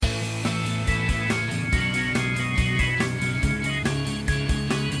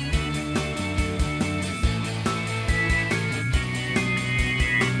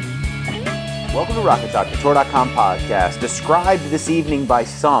Welcome to Rocket Talk, the Tor.com podcast, described this evening by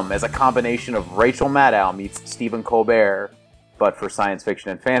some as a combination of Rachel Maddow meets Stephen Colbert, but for science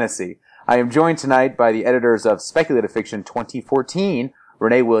fiction and fantasy. I am joined tonight by the editors of Speculative Fiction 2014,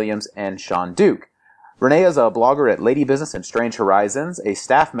 Renee Williams and Sean Duke. Renee is a blogger at Lady Business and Strange Horizons, a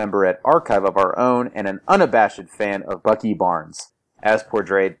staff member at Archive of Our Own, and an unabashed fan of Bucky Barnes, as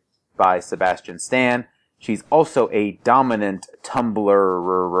portrayed by Sebastian Stan. She's also a dominant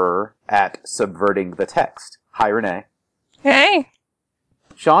Tumblr at Subverting the Text. Hi, Renee. Hey.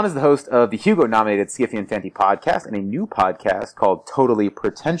 Sean is the host of the Hugo-nominated Skiffy and Fanty podcast and a new podcast called Totally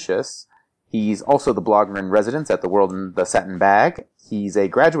Pretentious. He's also the blogger in residence at The World in the Satin Bag. He's a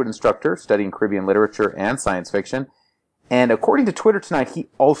graduate instructor studying Caribbean literature and science fiction. And according to Twitter tonight, he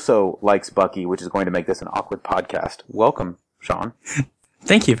also likes Bucky, which is going to make this an awkward podcast. Welcome, Sean.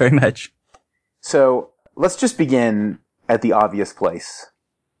 Thank you very much. So, let's just begin at the obvious place,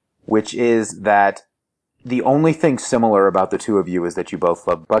 which is that the only thing similar about the two of you is that you both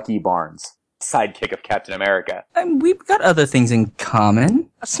love Bucky Barnes, sidekick of Captain America. We've got other things in common.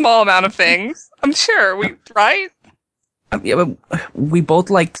 A small amount of things. I'm sure. Right? Yeah, but we both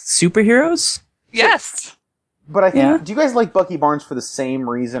like superheroes? Yes. But I think, do you guys like Bucky Barnes for the same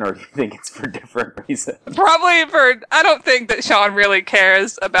reason, or do you think it's for different reasons? Probably I don't think that Sean really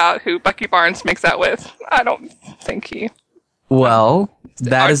cares about who Bucky Barnes makes out with. I don't think he... Well,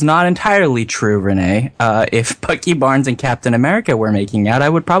 that is not entirely true, Renee. If Bucky Barnes and Captain America were making out, I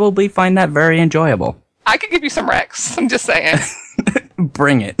would probably find that very enjoyable. I could give you some Rex. I'm just saying.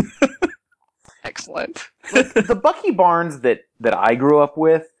 Bring it. Excellent. The Bucky Barnes that I grew up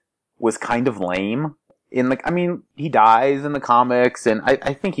with was kind of lame. He dies in the comics, and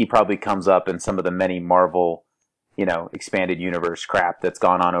I think he probably comes up in some of the many Marvel, expanded universe crap that's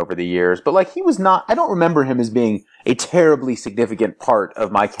gone on over the years. But, he was not, I don't remember him as being a terribly significant part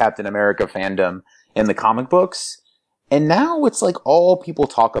of my Captain America fandom in the comic books. And now it's all people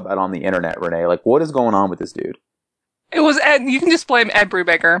talk about on the internet, Renee. What is going on with this dude? It was Ed, you can just blame Ed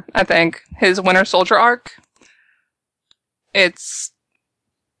Brubaker, I think. His Winter Soldier arc. It's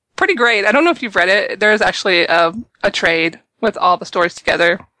pretty great. I don't know if you've read it. There's actually a trade with all the stories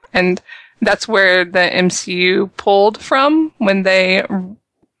together, and that's where the MCU pulled from when they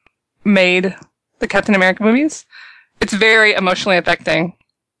made the Captain America movies. It's very emotionally affecting.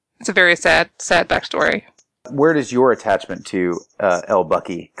 It's a very sad backstory. Where does your attachment to El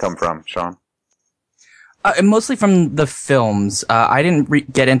Bucky come from, Sean? Mostly from the films. I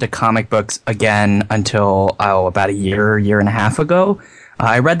didn't get into comic books again until about a year and a half ago.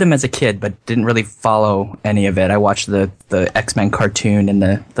 I read them as a kid, but didn't really follow any of it. I watched the X-Men cartoon in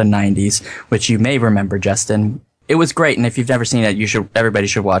the 90s, which you may remember, Justin. It was great, and if you've never seen it, everybody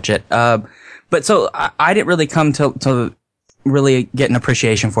should watch it. But so I didn't really come to really get an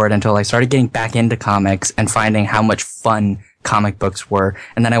appreciation for it until I started getting back into comics and finding how much fun comic books were.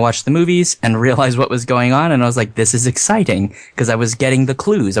 And then I watched the movies and realized what was going on, and I was like, this is exciting, because I was getting the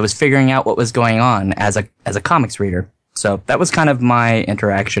clues. I was figuring out what was going on as a comics reader. So that was kind of my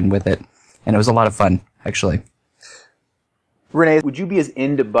interaction with it, and it was a lot of fun, actually. Renee, would you be as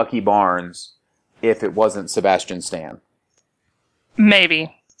into Bucky Barnes if it wasn't Sebastian Stan?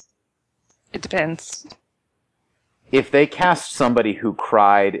 Maybe. It depends. If they cast somebody who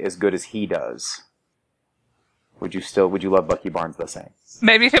cried as good as he does, would you love Bucky Barnes the same?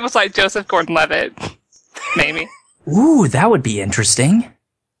 Maybe if it was like Joseph Gordon-Levitt. Maybe. Ooh, that would be interesting.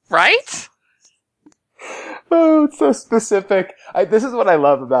 Right? Oh, it's so specific. This is what I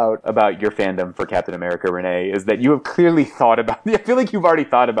love about your fandom for Captain America, Renee, is that you have clearly thought about, I feel like you've already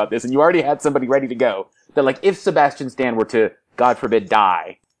thought about this, and you already had somebody ready to go. That, if Sebastian Stan were to, God forbid,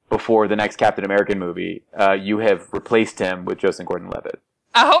 die before the next Captain American movie, you have replaced him with Joseph Gordon-Levitt.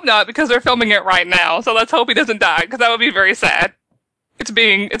 I hope not, because they're filming it right now, so let's hope he doesn't die, because that would be very sad. It's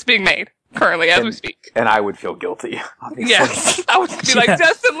being made currently as we speak. And I would feel guilty, obviously. Yes. I would be like,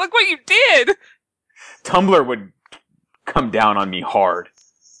 Justin, look what you did! Tumblr would come down on me hard.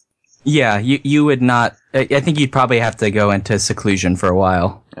 Yeah, you would not. I think you'd probably have to go into seclusion for a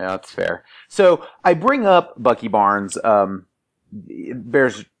while. Yeah, that's fair. So I bring up Bucky Barnes. It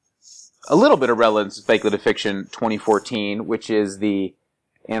bears a little bit of relevance to Speculative Fiction 2014, which is the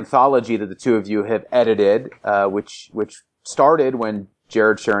anthology that the two of you have edited, which started when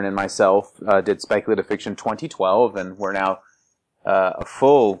Jared Shuren and myself did Speculative Fiction 2012, and we're now a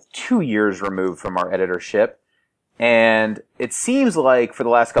full 2 years removed from our editorship. And it seems like for the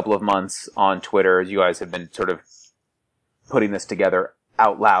last couple of months on Twitter, as you guys have been sort of putting this together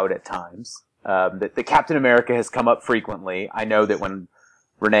out loud at times, that the Captain America has come up frequently. I know that when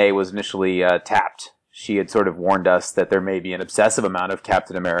Renee was initially tapped, she had sort of warned us that there may be an obsessive amount of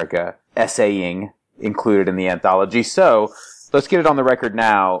Captain America essaying included in the anthology. So let's get it on the record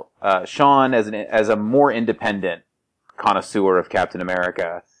now. Sean, as a more independent connoisseur of Captain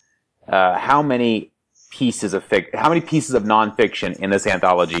America, how many pieces of nonfiction in this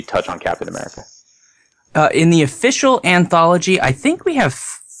anthology touch on Captain America? In the official anthology, I think we have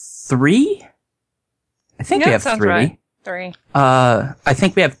 3. I think we have 3. Right. 3. I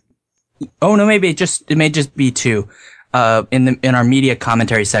think we have. Oh no, maybe it may just be 2. In our media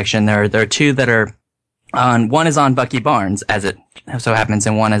commentary section, there are 2 that are on. One is on Bucky Barnes, as it so happens,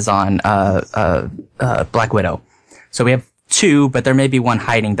 and one is on Black Widow. So we have 2, but there may be one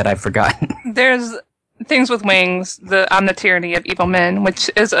hiding that I've forgotten. There's Things with Wings, I'm the Tyranny of Evil Men, which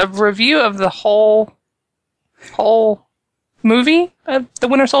is a review of the whole movie of The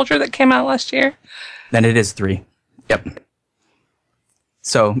Winter Soldier that came out last year. Then it is 3. Yep.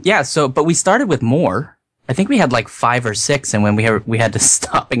 So, yeah, but we started with more. I think we had like 5 or 6, and when we had to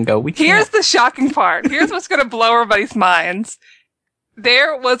stop and go, Here's the shocking part. Here's what's going to blow everybody's minds.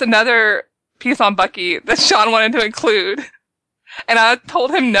 There was another piece on Bucky that Sean wanted to include, and I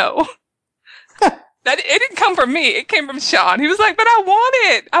told him no. That it didn't come from me. It came from Sean. He was like, "But I want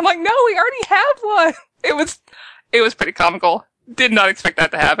it." I'm like, "No, we already have one." It was pretty comical. Did not expect that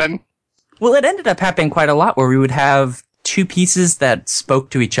to happen. Well, it ended up happening quite a lot where we would have 2 pieces that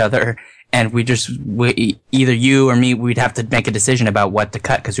spoke to each other, and either you or me, we'd have to make a decision about what to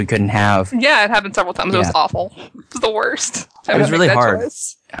cut because we couldn't have. Yeah, it happened several times. Yeah. It was awful. It was the worst. It was really hard.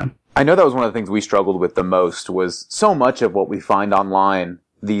 Yeah. I know that was one of the things we struggled with the most, was so much of what we find online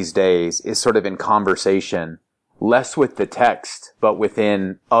these days is sort of in conversation, less with the text, but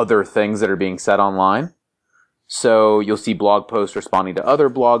within other things that are being said online. So you'll see blog posts responding to other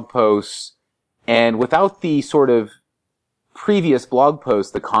blog posts, and without the sort of previous blog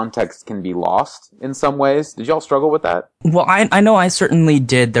posts, the context can be lost in some ways. Did y'all struggle with that? Well, I know I certainly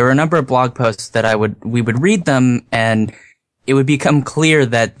did. There were a number of blog posts that we would read them, and it would become clear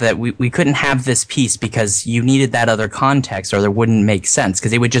that we couldn't have this piece because you needed that other context or it wouldn't make sense,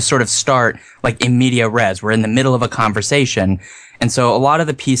 because it would just sort of start like in media res. We're in the middle of a conversation. And so a lot of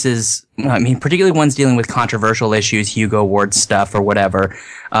the pieces, I mean, particularly ones dealing with controversial issues, Hugo Award stuff or whatever,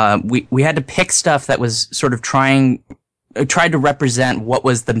 we had to pick stuff that was sort of tried to represent what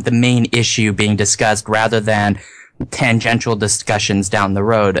was the main issue being discussed rather than tangential discussions down the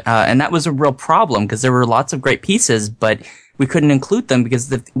road. And that was a real problem because there were lots of great pieces, but we couldn't include them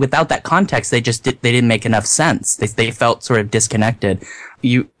because without that context, they didn't make enough sense. They felt sort of disconnected.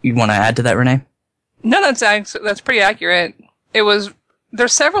 You want to add to that, Renee? No, that's pretty accurate.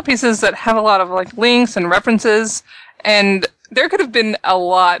 There's several pieces that have a lot of like links and references, and there could have been a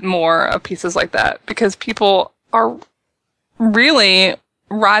lot more of pieces like that because people are really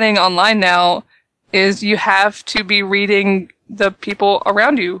writing online now. Is you have to be reading the people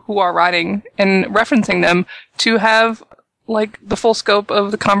around you who are writing and referencing them to have like the full scope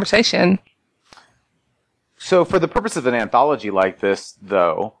of the conversation. So for the purpose of an anthology like this,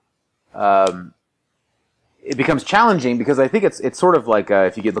 though, it becomes challenging because I think it's sort of like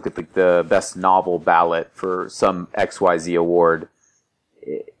if you could look at the best novel ballot for some XYZ award,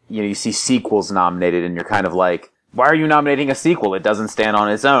 you see sequels nominated and you're kind of like, why are you nominating a sequel? It doesn't stand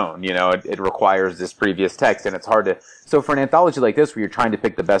on its own. It requires this previous text, and it's hard to. So for an anthology like this, where you're trying to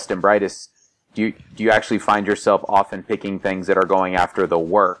pick the best and brightest, do you actually find yourself often picking things that are going after the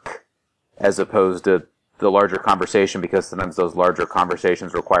work, as opposed to the larger conversation? Because sometimes those larger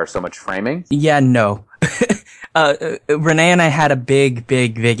conversations require so much framing. Yeah, no. Renee and I had a big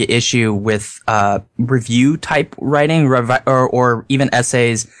issue with review type writing, or even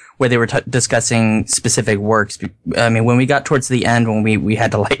essays where they were discussing specific works. I mean, when we got towards the end, when we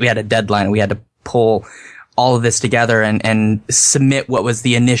had a deadline, we had to pull all of this together and submit what was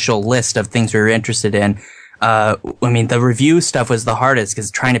the initial list of things we were interested in. I mean, the review stuff was the hardest because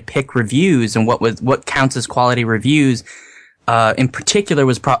trying to pick reviews and what counts as quality reviews, in particular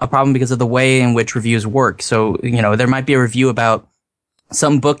was a problem because of the way in which reviews work. So, there might be a review about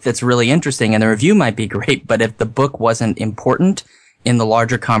some book that's really interesting and the review might be great, but if the book wasn't important in the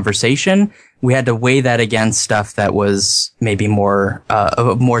larger conversation, we had to weigh that against stuff that was maybe more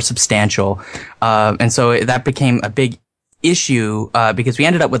substantial. And so that became a big issue, because we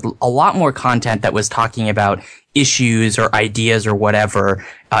ended up with a lot more content that was talking about issues or ideas or whatever,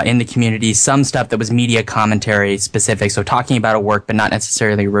 in the community. Some stuff that was media commentary specific. So talking about a work, but not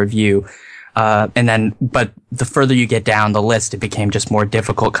necessarily a review. But the further you get down the list, it became just more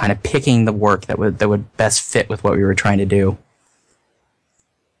difficult kind of picking the work that would best fit with what we were trying to do.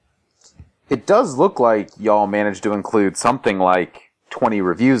 It does look like y'all managed to include something like 20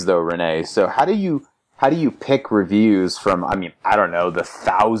 reviews, though, Renee. So how do you how do you pick reviews from, I mean, I don't know, the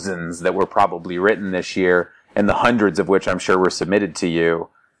thousands that were probably written this year and the hundreds of which I'm sure were submitted to you?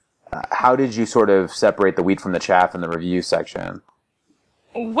 How did you sort of separate the wheat from the chaff in the review section?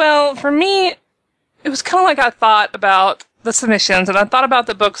 Well, for me, it was kind of like I thought about the submissions, and I thought about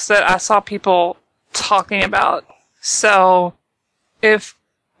the books that I saw people talking about. So, since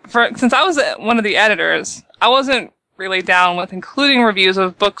I was one of the editors, I wasn't really down with including reviews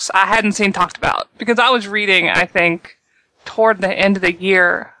of books I hadn't seen talked about, because I was reading, I think, toward the end of the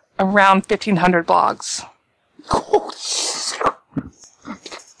year, around 1,500 blogs.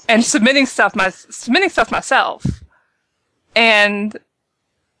 And submitting stuff myself. And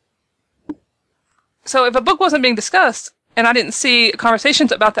so if a book wasn't being discussed and I didn't see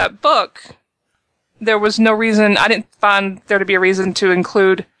conversations about that book, there was no reason, I didn't find there to be a reason to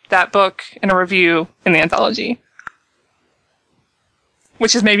include that book in a review in the anthology.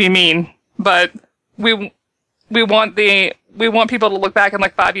 Which is maybe mean, but we want people to look back in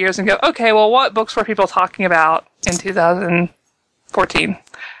like 5 years and go, okay, well, what books were people talking about in 2014?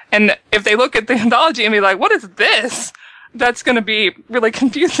 And if they look at the anthology and be like, what is this? That's going to be really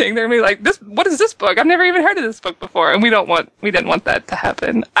confusing. They're going to be like, what is this book? I've never even heard of this book before. And we didn't want that to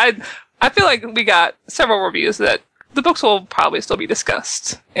happen. I feel like we got several reviews that the books will probably still be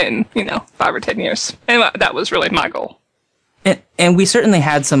discussed in, 5 or 10 years. And that was really my goal. And we certainly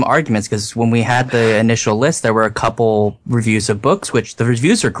had some arguments, because when we had the initial list, there were a couple reviews of books, which the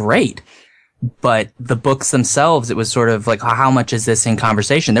reviews are great. But the books themselves, it was sort of like, how much is this in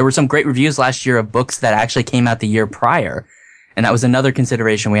conversation? There were some great reviews last year of books that actually came out the year prior. And that was another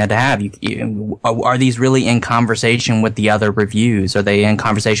consideration we had to have. Are these really in conversation with the other reviews? Are they in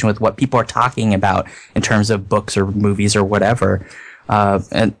conversation with what people are talking about in terms of books or movies or whatever?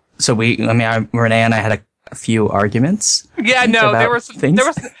 And so Renee and I had a few arguments. Yeah, no, there was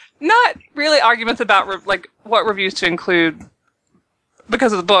not really arguments about like what reviews to include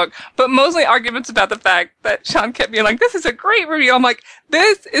because of the book, but mostly arguments about the fact that Sean kept being like, this is a great review. I'm like,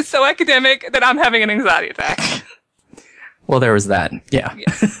 this is so academic that I'm having an anxiety attack. Well, there was that. Yeah.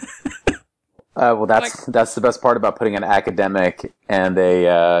 Well, that's the best part about putting an academic and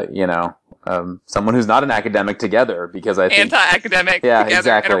someone who's not an academic together, because I think anti-academic together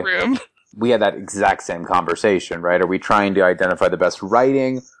exactly. in a room. We had that exact same conversation, right? Are we trying to identify the best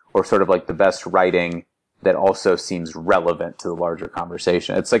writing, or sort of like the best writing that also seems relevant to the larger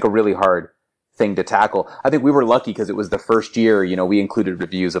conversation? It's like a really hard thing to tackle. I think we were lucky because it was the first year, we included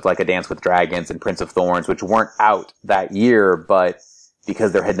reviews of like A Dance with Dragons and Prince of Thorns, which weren't out that year, but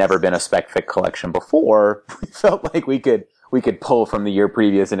because there had never been a spec fic collection before, we felt like we could pull from the year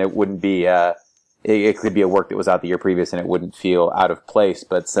previous, and it wouldn't be, it could be a work that was out the year previous and it wouldn't feel out of place.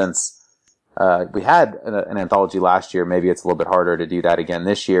 But since we had an anthology last year, maybe it's a little bit harder to do that again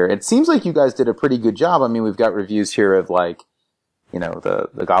this year. It seems like you guys did a pretty good job. I mean, we've got reviews here of like,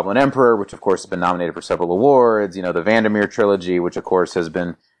 the Goblin Emperor, which of course has been nominated for several awards, the Vandermeer trilogy, which of course has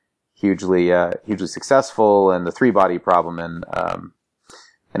been hugely successful, and the Three Body Problem, and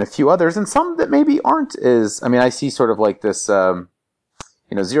a few others, and some that maybe aren't as, I see sort of like this,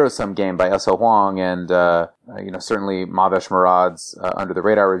 Zero Sum Game by S.L. Huang, and, certainly Mavesh Murad's Under the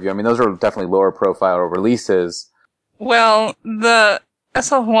Radar review. I mean, those are definitely lower profile releases. Well, the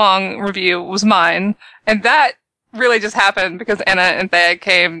S.L. Huang review was mine, and that really just happened because Anna and Thea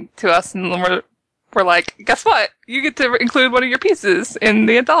came to us and were like, guess what? You get to include one of your pieces in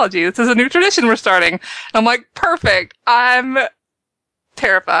the anthology. This is a new tradition we're starting. And I'm like, perfect. I'm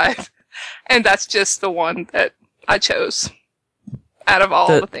terrified. And that's just the one that I chose out of all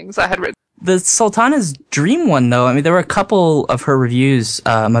the things I had written. The Sultana's Dream one, though, I mean, there were a couple of her reviews,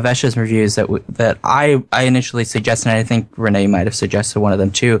 Mavesh's reviews, that I initially suggested, and I think Renee might have suggested one of them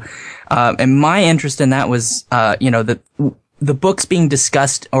too. And my interest in that was, the books being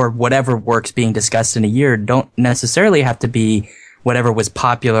discussed, or whatever works being discussed in a year, don't necessarily have to be whatever was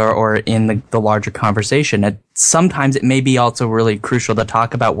popular or in the larger conversation. Sometimes it may be also really crucial to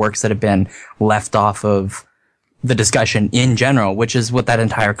talk about works that have been left off of the discussion in general, which is what that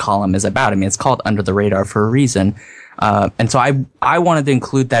entire column is about. I mean, it's called Under the Radar for a reason. And so I wanted to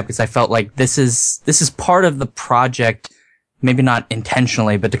include that because I felt like this is part of the project, maybe not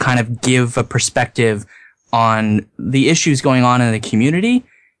intentionally, but to kind of give a perspective on the issues going on in the community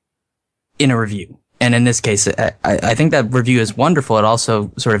in a review. And in this case, I think that review is wonderful. It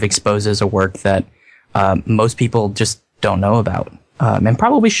also sort of exposes a work that most people just don't know about, and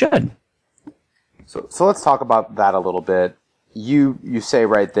probably should. So let's talk about that a little bit. You say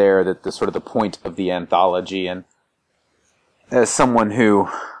right there that the sort of the point of the anthology, and as someone who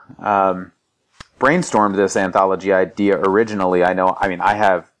brainstormed this anthology idea originally, I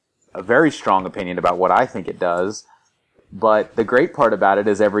have a very strong opinion about what I think it does. But the great part about it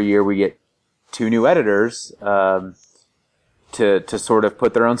is every year we get 2 new editors to sort of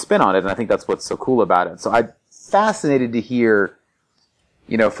put their own spin on it, and I think that's what's so cool about it. So I'm fascinated to hear,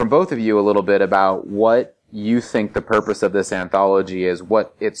 from both of you a little bit about what you think the purpose of this anthology is,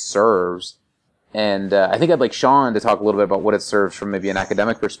 what it serves. And I think I'd like Sean to talk a little bit about what it serves from maybe an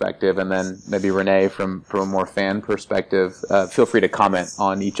academic perspective, and then maybe Renee from a more fan perspective. Feel free to comment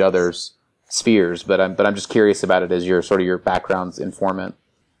on each other's spheres, but I'm just curious about it as your sort of your background's informant.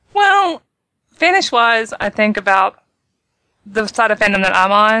 Well, fanish-wise, I think about the side of fandom that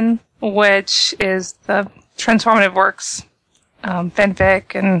I'm on, which is the transformative works,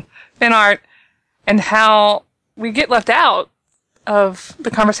 fanfic and fan art, and how we get left out of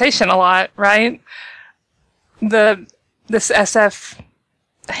the conversation a lot, right? This SF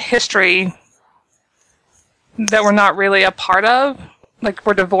history that we're not really a part of, like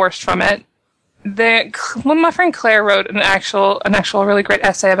we're divorced from it. When my friend Claire wrote an actual really great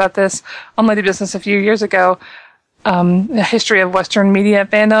essay about this on Lady Business a few years ago, the history of Western media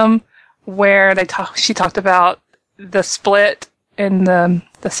fandom, where she talked about the split in the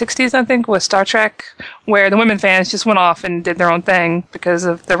 60s, I think, with Star Trek, where the women fans just went off and did their own thing because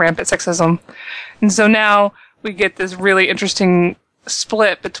of the rampant sexism. And so now we get this really interesting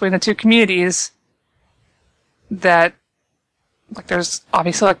split between the two communities that, like, there's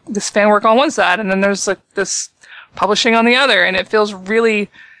obviously like this fan work on one side, and then there's like this publishing on the other, and it feels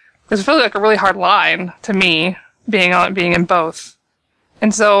like a really hard line to me being in both.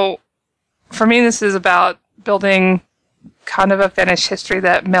 And so for me, this is about building kind of a Finnish history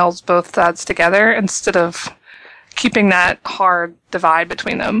that melds both sides together instead of keeping that hard divide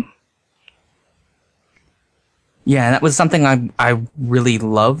between them. Yeah, that was something I really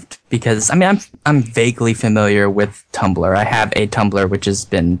loved because, I mean, I'm vaguely familiar with Tumblr. I have a Tumblr which has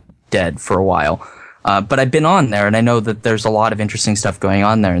been dead for a while. But I've been on there and I know that there's a lot of interesting stuff going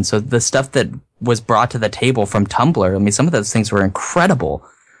on there. And so the stuff that was brought to the table from Tumblr, I mean, some of those things were incredible.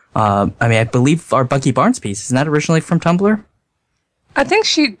 I mean, I believe our Bucky Barnes piece, isn't that originally from Tumblr? I think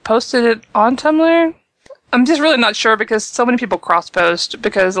she posted it on Tumblr. I'm just really not sure because so many people cross-post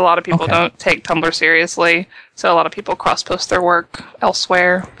because a lot of people don't take Tumblr seriously. So a lot of people cross-post their work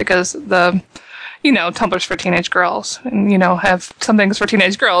elsewhere because Tumblr's for teenage girls and, have some things for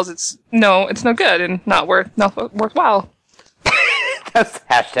teenage girls. It's no good and not worthwhile. That's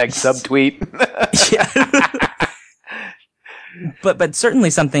hashtag subtweet. Yeah. But certainly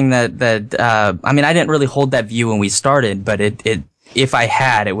something that I mean, I didn't really hold that view when we started, but it if I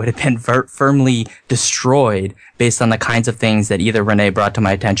had, it would have been firmly destroyed based on the kinds of things that either Renee brought to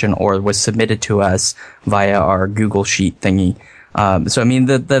my attention or was submitted to us via our Google Sheet thingy. So I mean,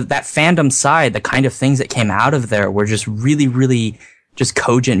 that fandom side, the kind of things that came out of there were just really, really just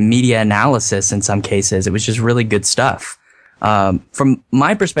cogent media analysis in some cases. It was just really good stuff. From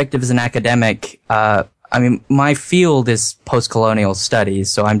my perspective as an academic, I mean, my field is post-colonial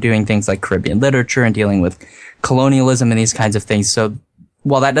studies, so I'm doing things like Caribbean literature and dealing with colonialism and these kinds of things. So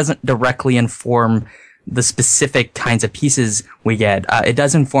while that doesn't directly inform the specific kinds of pieces we get, it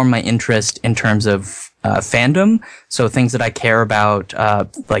does inform my interest in terms of fandom. So things that I care about,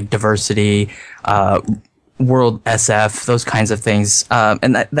 like diversity, world SF, those kinds of things.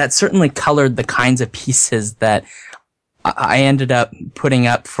 And that certainly colored the kinds of pieces that I ended up putting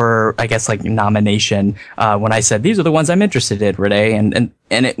up for, I guess, like nomination, when I said, these are the ones I'm interested in, Renee. And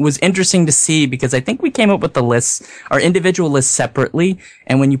it was interesting to see because I think we came up with the lists, our individual lists separately.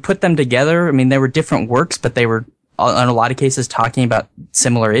 And when you put them together, I mean, they were different works, but they were, in a lot of cases, talking about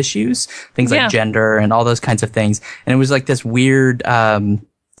similar issues, things like gender and all those kinds of things. And it was like this weird,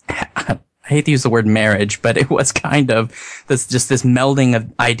 I hate to use the word marriage, but it was kind of this melding of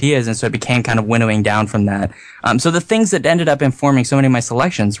ideas. And so it became kind of winnowing down from that. So the things that ended up informing so many of my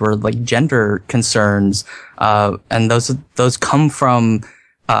selections were like gender concerns. And those come from,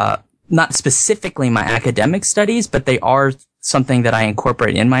 not specifically my academic studies, but they are something that I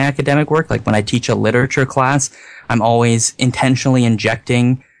incorporate in my academic work. Like when I teach a literature class, I'm always intentionally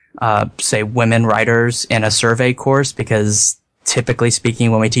injecting, say women writers in a survey course because typically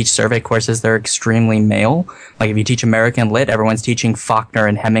speaking, when we teach survey courses, they're extremely male. Like if you teach American Lit, everyone's teaching Faulkner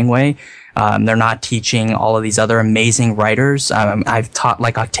and Hemingway. They're not teaching all of these other amazing writers. I've taught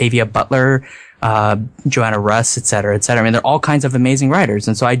like Octavia Butler, Joanna Russ, et cetera, et cetera. I mean, they're all kinds of amazing writers.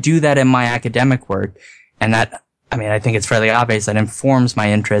 And so I do that in my academic work. And that, I mean, I think it's fairly obvious that informs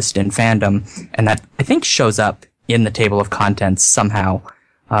my interest in fandom. And that I think shows up in the table of contents somehow.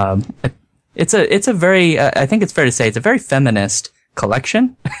 It's a very, I think it's fair to say it's a very feminist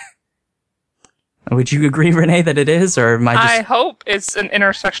collection. Would you agree, Renee, that it is, or am I just... I hope it's an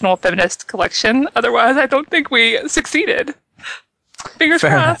intersectional feminist collection. Otherwise, I don't think we succeeded. Fingers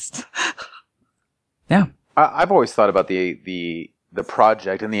crossed. Yeah. I've always thought about the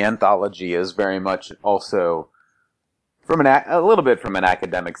project and the anthology as very much also from a little bit from an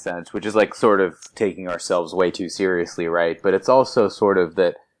academic sense, which is like sort of taking ourselves way too seriously, right? But it's also sort of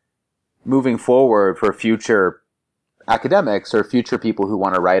that moving forward for future academics or future people who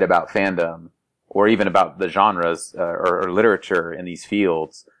want to write about fandom or even about the genres or literature in these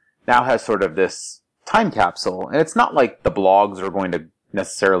fields now has sort of this time capsule. And it's not like the blogs are going to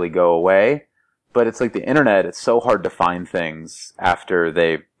necessarily go away, but it's like the internet, it's so hard to find things after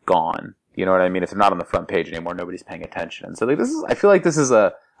they've gone. You know what I mean? If they're not on the front page anymore, nobody's paying attention. So like I feel like this is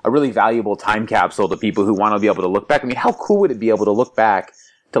a really valuable time capsule to people who want to be able to look back. I mean, how cool would it be able to look back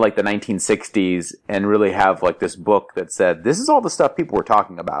to like the 1960s and really have like this book that said, this is all the stuff people were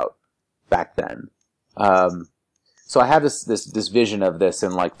talking about back then. So I have this vision of this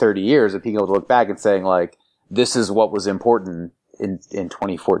in like 30 years of being able to look back and saying like, this is what was important in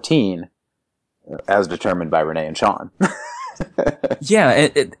 2014 as determined by Renee and Sean. Yeah,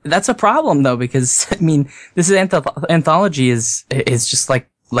 that's a problem though, because I mean, this is anthology is just like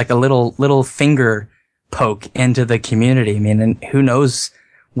a little finger poke into the community. I mean, and who knows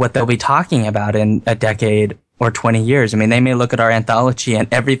what they'll be talking about in a decade or 20 years. I mean, they may look at our anthology and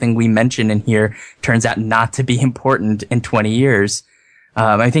everything we mention in here turns out not to be important in 20 years.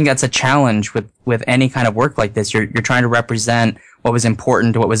 I think that's a challenge with any kind of work like this. You're trying to represent what was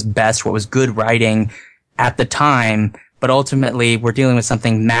important, what was best, what was good writing at the time, but ultimately we're dealing with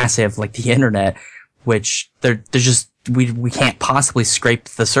something massive like the internet, which there's just, we can't possibly scrape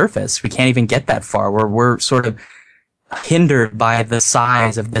the surface. We can't even get that far. We're sort of hindered by the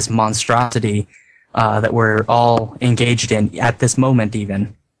size of this monstrosity that we're all engaged in at this moment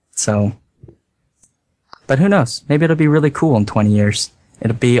even. So, but who knows? Maybe it'll be really cool in 20 years.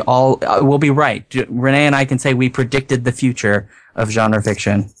 It'll be all, we'll be right. Renee and I can say we predicted the future of genre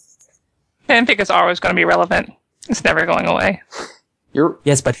fiction. Fanfic is always going to be relevant. It's never going away.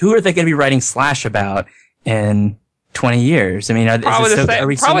 Yes, but who are they going to be writing Slash about in 20 years? I mean,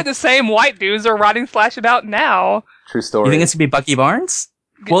 probably the same white dudes are writing Slash about now. True story. You think it's going to be Bucky Barnes?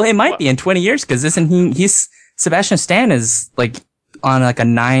 Well, it might be in 20 years, because he's Sebastian Stan is like on like a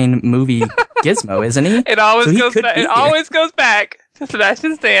 9-movie gizmo, isn't he? It always goes back to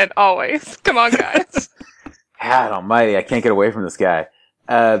Sebastian Stan, always. Come on, guys. God almighty, I can't get away from this guy.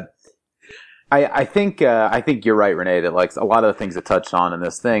 I think you're right, Renee, that like a lot of the things that touched on in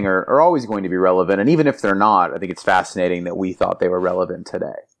this thing are always going to be relevant. And even if they're not, I think it's fascinating that we thought they were relevant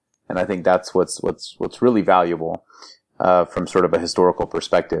today. And I think that's what's really valuable, from sort of a historical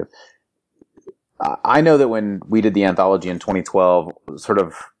perspective. I know that when we did the anthology in 2012, sort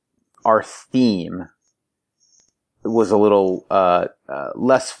of our theme was a little,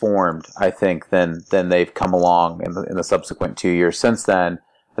 less formed, I think, than they've come along in the subsequent 2 years since then.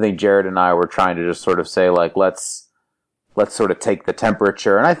 I think Jared and I were trying to just sort of say, like, let's sort of take the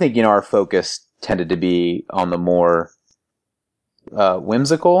temperature. And I think, our focus tended to be on the more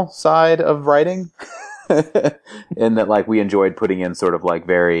whimsical side of writing. In that, like, we enjoyed putting in sort of, like,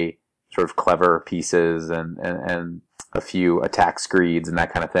 very sort of clever pieces and a few attack screeds and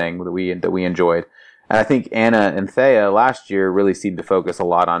that kind of thing that we enjoyed. And I think Anna and Thea last year really seemed to focus a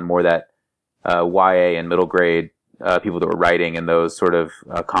lot on more that YA and middle grade people that were writing in those sort of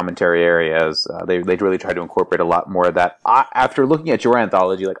commentary areas. They really tried to incorporate a lot more of that. After looking at your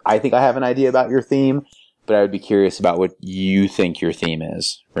anthology, like, I think I have an idea about your theme, but I would be curious about what you think your theme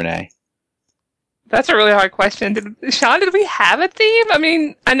is, Renee. That's a really hard question. Sean, did we have a theme? I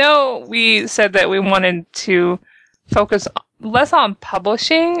mean, I know we said that we wanted to focus less on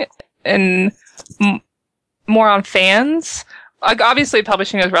publishing and more on fans. Like, obviously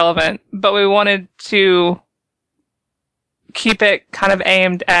publishing is relevant, but we wanted to keep it kind of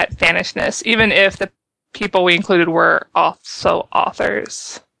aimed at fanishness, even if the people we included were also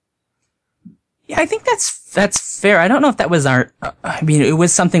authors. Yeah, I think that's fair. I don't know if that was it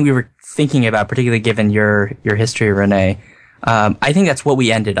was something we were thinking about, particularly given your history, Renee. I think that's what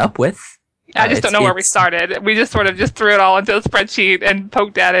we ended up with. I just don't know where we started. We just sort of just threw it all into a spreadsheet and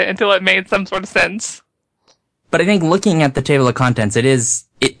poked at it until it made some sort of sense. But I think looking at the table of contents, it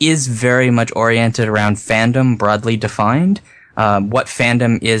is very much oriented around fandom, broadly defined. What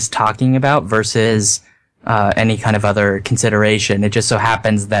fandom is talking about versus any kind of other consideration. It just so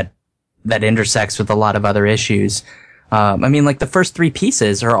happens that intersects with a lot of other issues. I mean, like, the first 3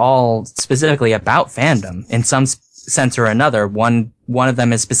 pieces are all specifically about fandom in some sense or another. One of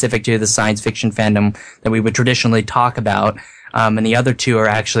them is specific to the science fiction fandom that we would traditionally talk about. And the other two are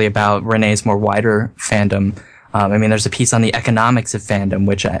actually about Renee's more wider fandom. I mean, there's a piece on the economics of fandom,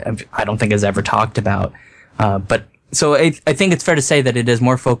 which I don't think is ever talked about. But so I think it's fair to say that it is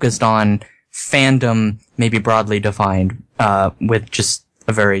more focused on fandom, maybe broadly defined, with just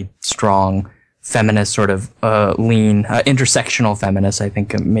a very strong feminist sort of lean, intersectional feminist, I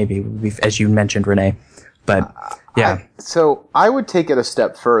think maybe, as you mentioned, Renee. But yeah. So I would take it a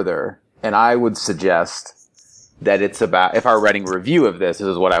step further, and I would suggest that it's about, if our writing review of this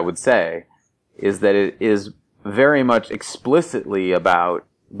is what I would say, is that it is very much explicitly about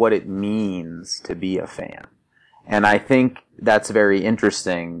what it means to be a fan. And I think that's very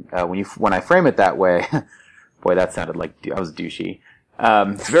interesting when I frame it that way. Boy, that sounded like I was douchey.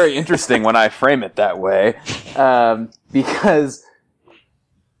 It's very interesting when I frame it that way, because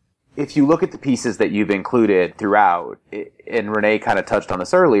if you look at the pieces that you've included throughout, and Renee kind of touched on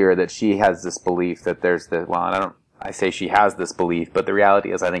this earlier, that she has this belief that there's I say she has this belief, but the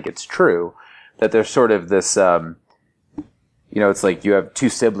reality is I think it's true, that there's sort of this, it's like you have two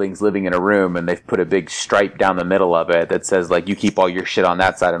siblings living in a room and they've put a big stripe down the middle of it that says, like, you keep all your shit on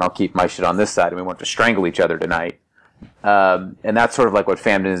that side and I'll keep my shit on this side and we want to strangle each other tonight. And that's sort of like what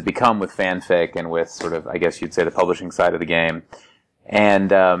fandom has become with fanfic and with sort of, I guess you'd say, the publishing side of the game.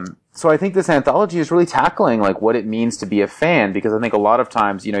 And so I think this anthology is really tackling like what it means to be a fan, because I think a lot of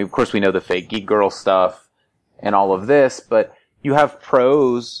times, of course we know the fake Geek Girl stuff and all of this, but you have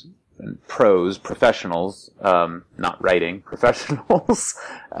pros, professionals, not writing, professionals,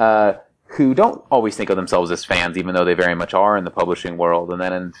 who don't always think of themselves as fans, even though they very much are in the publishing world. And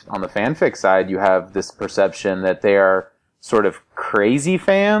then on the fanfic side, you have this perception that they are sort of crazy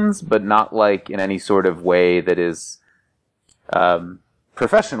fans, but not like in any sort of way that is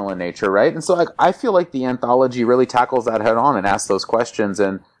professional in nature, right? And so I feel like the anthology really tackles that head on and asks those questions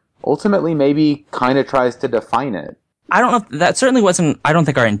and ultimately maybe kind of tries to define it. I don't know. That certainly wasn't, I don't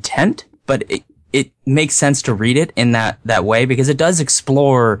think, our intent, but it makes sense to read it in that way, because it does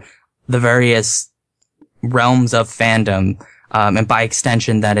explore the various realms of fandom, and by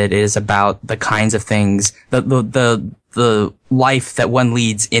extension that it is about the kinds of things, the life that one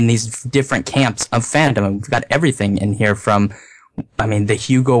leads in these different camps of fandom. And we've got everything in here from, the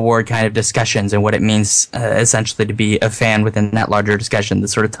Hugo Award kind of discussions and what it means essentially to be a fan within that larger discussion, the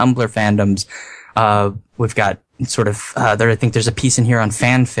sort of Tumblr fandoms. We've got sort of, I think there's a piece in here on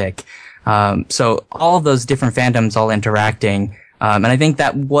fanfic. So all of those different fandoms all interacting. And I think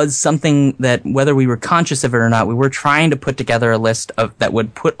that was something that, whether we were conscious of it or not, we were trying to put together a list that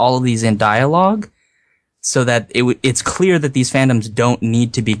would put all of these in dialogue so that it's clear that these fandoms don't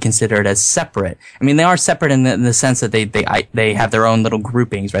need to be considered as separate. They are separate in the sense that they have their own little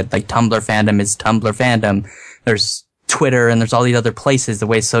groupings, right? Like Tumblr fandom is Tumblr fandom. There's Twitter and there's all these other places, the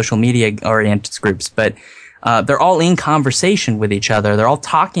way social media orients groups, but they're all in conversation with each other. They're all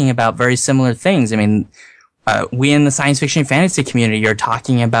talking about very similar things. We in the science fiction and fantasy community are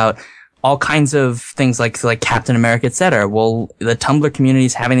talking about all kinds of things like Captain America, etc. Well, the Tumblr community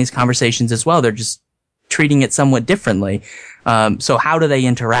is having these conversations as well. They're just treating it somewhat differently. So how do they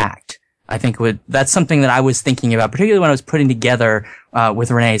interact? I think that's something that I was thinking about, particularly when I was putting together,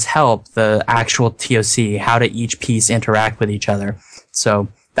 with Renee's help, the actual TOC, how do each piece interact with each other. So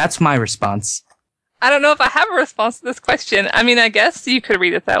that's my response. I don't know if I have a response to this question. I guess you could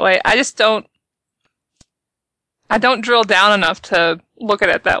read it that way. I don't drill down enough to look at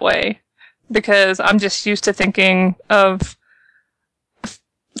it that way, because I'm just used to thinking of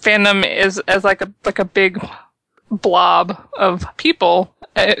fandom as like a big blob of people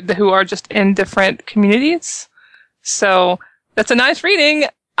who are just in different communities. So that's a nice reading.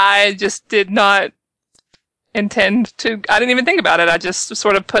 I just did not intend to. I didn't even think about it. I just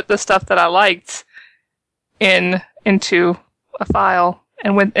sort of put the stuff that I liked into a file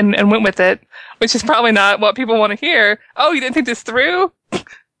and went with it, which is probably not what people want to hear. Oh, you didn't think this through?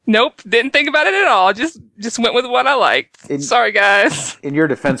 Nope, didn't think about it at all. Just went with what I liked. Sorry, guys. In your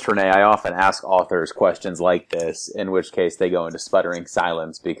defense, Renee, I often ask authors questions like this, in which case they go into sputtering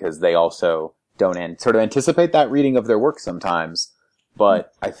silence because they also don't sort of anticipate that reading of their work sometimes.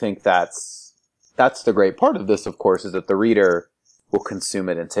 But I think that's the great part of this, of course, is that the reader will consume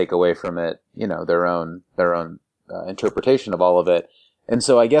it and take away from it, their own interpretation of all of it. And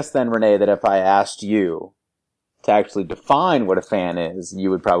so I guess then, Renee, that if I asked you to actually define what a fan is, you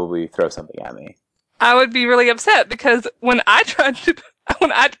would probably throw something at me. I would be really upset, because when I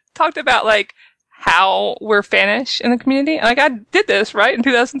talked about like how we're fanish in the community, like I did this right in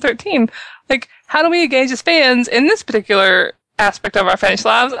 2013, like how do we engage as fans in this particular aspect of our fanish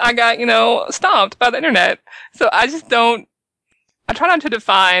lives? I got, stomped by the internet. So I just don't I try not to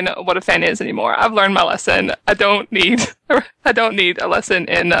define what a fan is anymore. I've learned my lesson. I don't need a lesson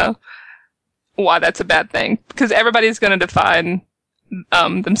in why that's a bad thing, because everybody's going to define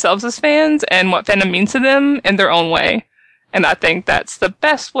themselves as fans and what fandom means to them in their own way. And I think that's the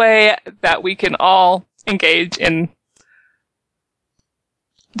best way that we can all engage in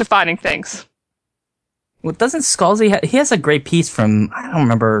defining things. Well, doesn't Scalzi he has a great piece from, I don't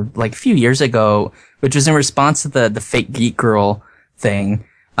remember, like a few years ago, which was in response to the fake geek girl thing.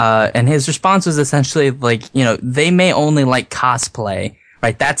 And his response was essentially like, they may only like cosplay,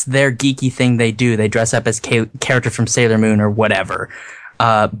 right? That's their geeky thing they do. They dress up as character from Sailor Moon or whatever.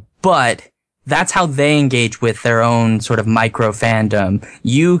 But that's how they engage with their own sort of micro fandom.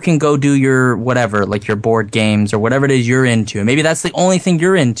 You can go do your whatever, like your board games or whatever it is you're into. And maybe that's the only thing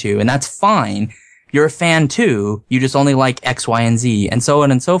you're into, and that's fine. You're a fan too. You just only like X, Y, and Z, and so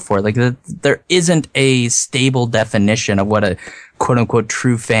on and so forth. Like there isn't a stable definition of what a quote unquote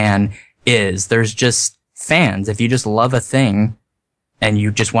true fan is. There's just fans. If you just love a thing and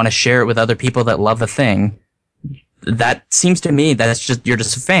you just want to share it with other people that love a thing, that seems to me you're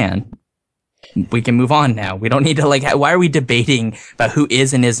just a fan. We can move on now. We don't need to why are we debating about who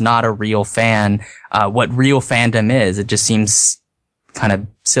is and is not a real fan? What real fandom is? It just seems kind of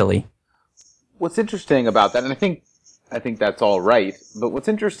silly. What's interesting about that, and I think that's all right, but what's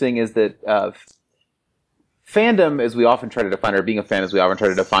interesting is that fandom, as we often try to define it, or being a fan as we often try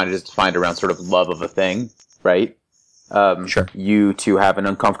to define it, is defined around sort of love of a thing, right? Sure. You two have an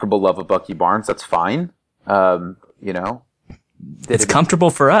uncomfortable love of Bucky Barnes, that's fine. It's comfortable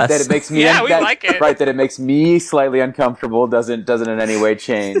for us. That it makes me we like it. Right, that it makes me slightly uncomfortable doesn't in any way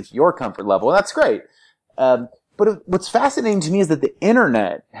change your comfort level. And that's great. But what's fascinating to me is that the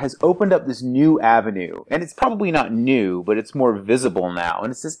internet has opened up this new avenue, and it's probably not new, but it's more visible now.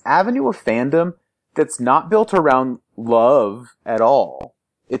 And it's this avenue of fandom that's not built around love at all.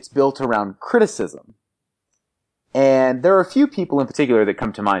 It's built around criticism. And there are a few people in particular that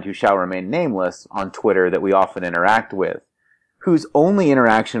come to mind who shall remain nameless on Twitter that we often interact with, whose only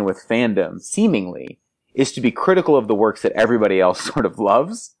interaction with fandom, seemingly, is to be critical of the works that everybody else sort of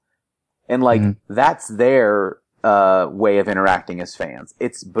loves. And that's their way of interacting as fans.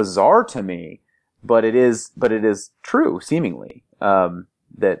 It's bizarre to me, but it is true, seemingly.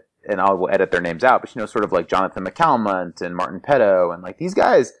 That, and I will edit their names out, but sort of like Jonathan McCalmont and Martin Petto, and these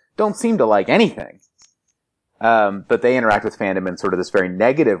guys don't seem to like anything. But they interact with fandom in sort of this very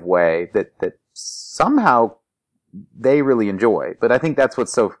negative way that somehow they really enjoy. But I think that's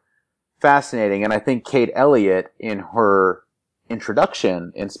what's so fascinating. And I think Kate Elliott, in her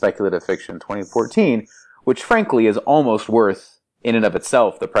introduction in Speculative Fiction 2014, which frankly is almost worth, in and of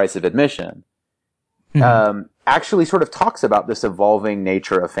itself, the price of admission, actually sort of talks about this evolving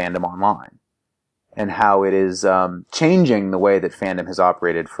nature of fandom online and how it is changing the way that fandom has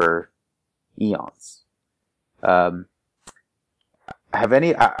operated for eons.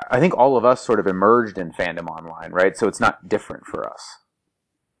 I think all of us sort of emerged in fandom online, right? So it's not different for us.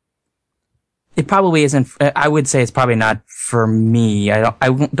 It probably isn't. I would say it's probably not for me. I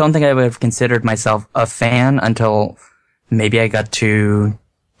don't think I would have considered myself a fan until maybe I got to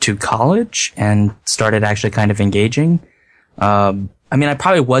college and started actually kind of engaging. I mean, I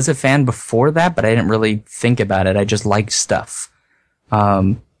probably was a fan before that, but I didn't really think about it. I just liked stuff.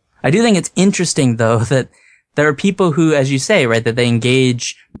 I do think it's interesting though that there are people who, as you say, right, that they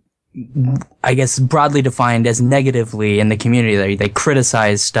engage, I guess, broadly defined as negatively in the community. They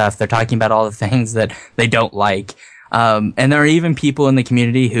criticize stuff. They're talking about all the things that they don't like. And there are even people in the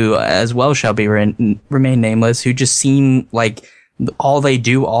community who, as well shall be remain nameless, who just seem like all they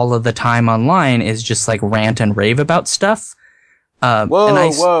do all of the time online is just rant and rave about stuff.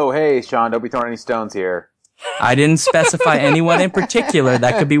 Whoa, hey, Sean, don't be throwing any stones here. I didn't specify anyone in particular.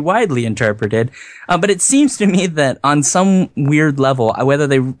 That could be widely interpreted. But it seems to me that on some weird level, whether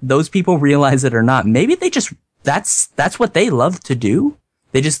those people realize it or not, maybe they just, that's what they love to do.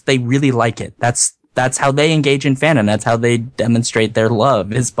 They really like it. That's how they engage in fandom. That's how they demonstrate their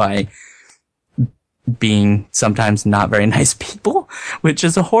love, is by being sometimes not very nice people, which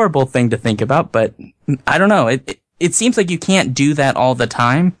is a horrible thing to think about. But I don't know. It seems like you can't do that all the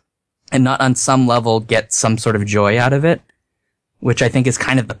time and not on some level get some sort of joy out of it, which I think is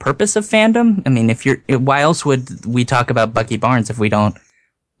kind of the purpose of fandom. I mean, why else would we talk about Bucky Barnes if we don't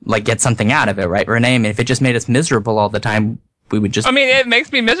get something out of it, right, Renee? I mean, if it just made us miserable all the time, we would just... I mean, it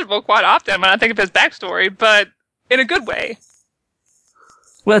makes me miserable quite often when I think of his backstory, but in a good way.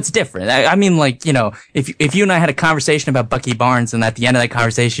 Well, it's different. I mean, if you and I had a conversation about Bucky Barnes and at the end of that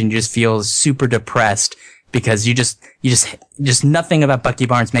conversation you just feel super depressed, because you just nothing about Bucky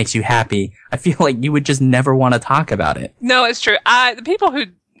Barnes makes you happy. I feel like you would just never want to talk about it. No, it's true. The people who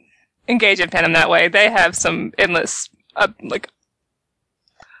engage in fandom that way, they have some endless,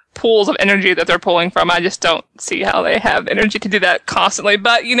 pools of energy that they're pulling from. I just don't see how they have energy to do that constantly.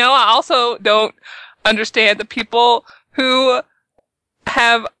 But, I also don't understand the people who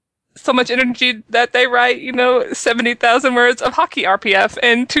have so much energy that they write, 70,000 words of hockey RPF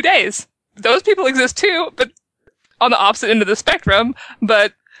in 2 days. Those people exist too, but on the opposite end of the spectrum,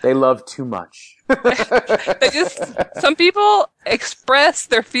 but they love too much. Some people express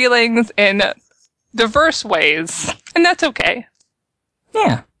their feelings in diverse ways, and that's okay.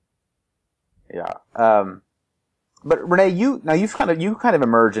 Yeah. Yeah. But Renee, you've kind of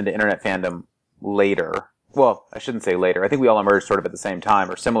emerged into internet fandom later. Well, I shouldn't say later. I think we all emerged sort of at the same time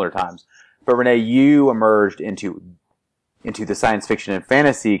or similar times. But Renee, you emerged into the science fiction and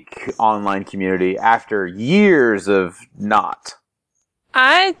fantasy online community after years of not.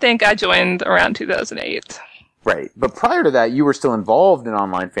 I think I joined around 2008. Right. But prior to that, you were still involved in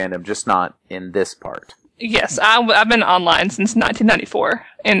online fandom, just not in this part. Yes, I've been online since 1994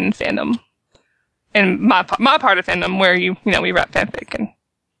 in fandom. In my part of fandom where we write fanfic and...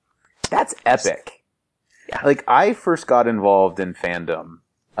 That's epic. Yeah. Like, I first got involved in fandom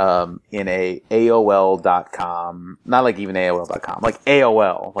in a AOL.com, not like even AOL.com, like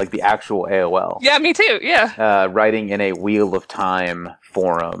AOL, like the actual AOL. Yeah, me too, yeah. Writing in a Wheel of Time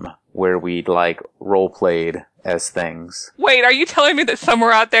forum where we'd role-played as things. Wait, are you telling me that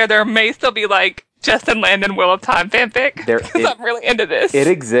somewhere out there may still be Justin Landon Wheel of Time fanfic? Because I'm really into this. It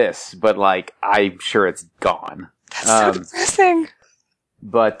exists, but I'm sure it's gone. That's so depressing.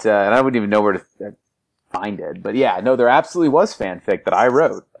 But, and I wouldn't even know where to find it. But yeah, no, there absolutely was fanfic that I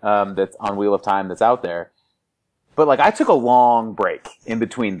wrote, that's on Wheel of Time that's out there. But I took a long break in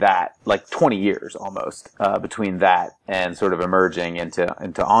between that, 20 years almost, between that and sort of emerging into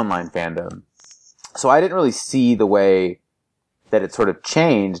online fandom. So I didn't really see the way that it sort of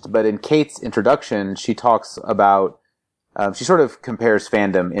changed, but in Kate's introduction, she talks about, she sort of compares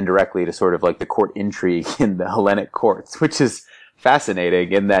fandom indirectly to sort of the court intrigue in the Hellenic courts, which is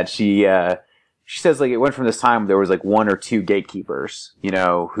fascinating in that she says it went from this time where there was one or two gatekeepers,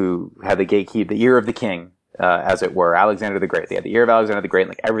 who had the ear of the king, as it were, Alexander the Great. They had the ear of Alexander the Great,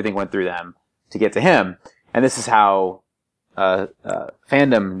 and everything went through them to get to him. And this is how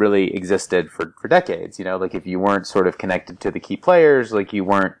fandom really existed for decades. If you weren't sort of connected to the key players, you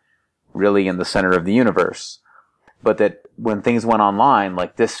weren't really in the center of the universe. But that when things went online,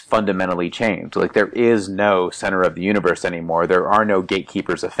 this fundamentally changed. There is no center of the universe anymore. There are no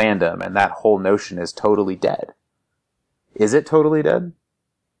gatekeepers of fandom, and that whole notion is totally dead. Is it totally dead?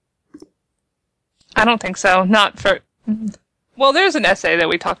 I don't think so. Not for... Well, there's an essay that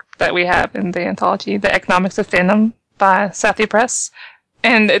we have in the anthology, The Economics of Fandom, by Sathi Press,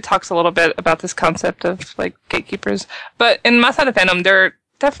 and it talks a little bit about this concept of gatekeepers. But in my side of fandom, they're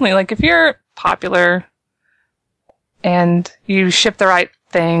definitely if you're popular and you ship the right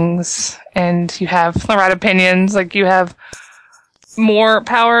things and you have the right opinions, you have more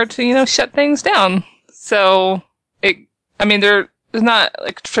power to shut things down. So there's not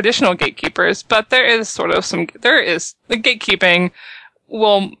traditional gatekeepers, but there is sort of the gatekeeping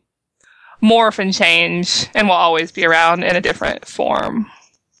will morph and change and will always be around in a different form,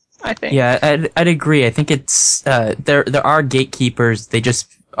 I think. Yeah, I'd agree. I think it's there are gatekeepers. They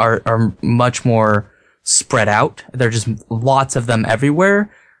just are much more spread out. There are just lots of them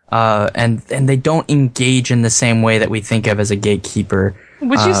everywhere, and they don't engage in the same way that we think of as a gatekeeper.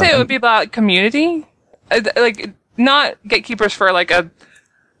 Would you say it would be about community, not gatekeepers for a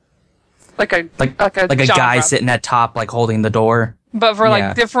guy sitting at top holding the door? But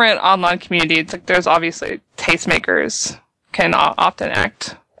for different online communities, there's obviously tastemakers can often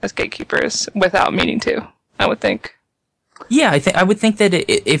act as gatekeepers without meaning to, I would think. Yeah, I would think that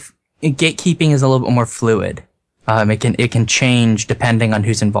if gatekeeping is a little bit more fluid, it can change depending on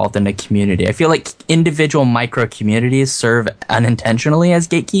who's involved in a community. I feel like individual micro communities serve unintentionally as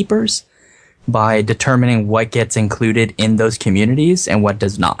gatekeepers by determining what gets included in those communities and what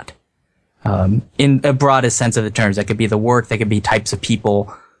does not. In a broadest sense of the terms, that could be the work, that could be types of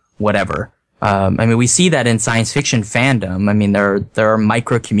people, whatever. We see that in science fiction fandom. There are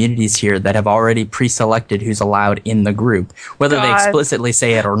micro communities here that have already pre-selected who's allowed in the group, whether they explicitly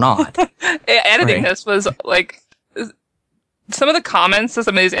say it or not. Editing this was some of the comments to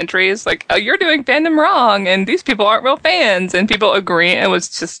some of these entries, oh, you're doing fandom wrong, and these people aren't real fans, and people agree. It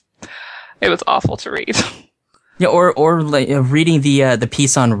was awful to read. Yeah, or reading the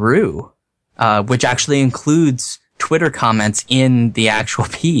piece on Rue, which actually includes Twitter comments in the actual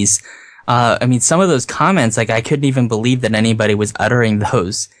piece. I mean, some of those comments, like, I couldn't even believe that anybody was uttering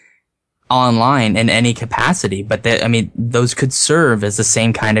those online in any capacity. But I mean, those could serve as the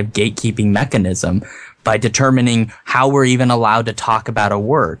same kind of gatekeeping mechanism by determining how we're even allowed to talk about a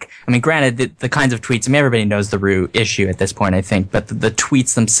work. I mean, granted, the kinds of tweets, I mean, everybody knows the root issue at this point, I think, but the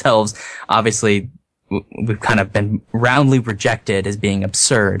tweets themselves, obviously, we've kind of been roundly rejected as being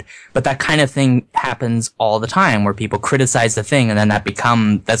absurd. But that kind of thing happens all the time, where people criticize the thing, and then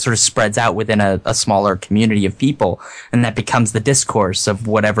that sort of spreads out within a smaller community of people, and that becomes the discourse of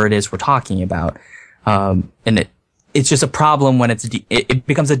whatever it is we're talking about. And it's just a problem when it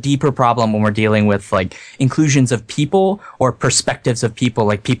becomes a deeper problem when we're dealing with, like, inclusions of people or perspectives of people,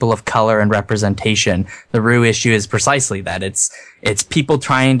 like people of color and representation. The Rue issue is precisely that. It's people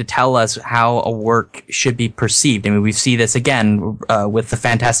trying to tell us how a work should be perceived. I mean, we see this again, with the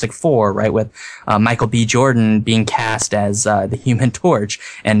Fantastic Four, right? With, Michael B. Jordan being cast as, the Human Torch,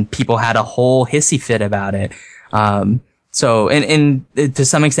 and people had a whole hissy fit about it. So, and to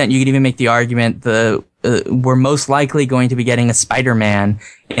some extent, you could even make the argument we're most likely going to be getting a Spider-Man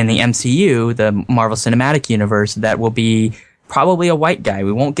in the MCU, the Marvel Cinematic Universe, that will be probably a white guy.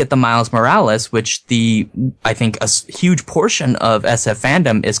 We won't get the Miles Morales, which I think a huge portion of SF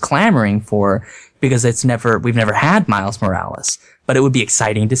fandom is clamoring for, because we've never had Miles Morales, but it would be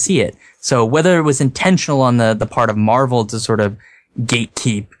exciting to see it. So whether it was intentional on the part of Marvel to sort of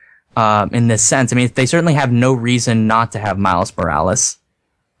gatekeep, in this sense, I mean, they certainly have no reason not to have Miles Morales.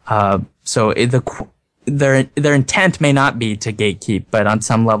 So their intent may not be to gatekeep, but on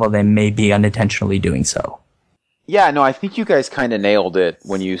some level they may be unintentionally doing so. Yeah, no, I think you guys kind of nailed it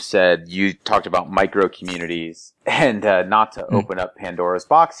when you talked about micro communities, and not to open up Pandora's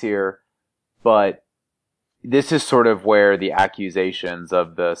box here, but this is sort of where the accusations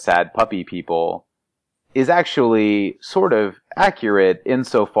of the sad puppy people is actually sort of accurate,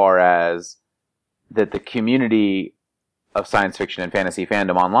 insofar as that the community of science fiction and fantasy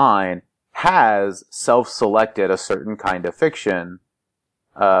fandom online has self-selected a certain kind of fiction.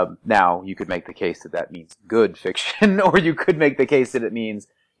 Now, you could make the case that means good fiction, or you could make the case that it means,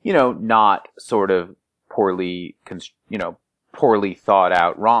 not sort of poorly thought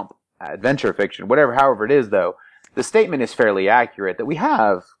out romp adventure fiction, however it is, though. The statement is fairly accurate that we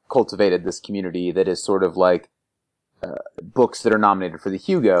have cultivated this community that is sort of like books that are nominated for the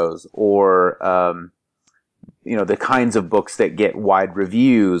Hugos, or the kinds of books that get wide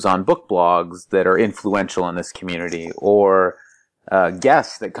reviews on book blogs that are influential in this community, or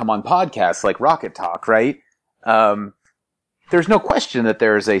guests that come on podcasts like Rocket Talk, right? There's no question that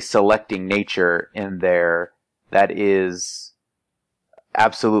there's a selecting nature in there that is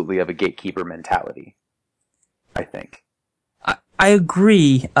absolutely of a gatekeeper mentality, I think. I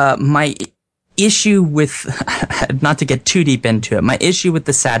agree. My issue with, not to get too deep into it, my issue with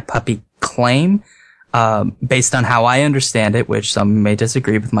the sad puppy claim, based on how I understand it, which some may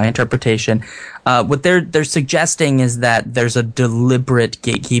disagree with my interpretation, what they're suggesting is that there's a deliberate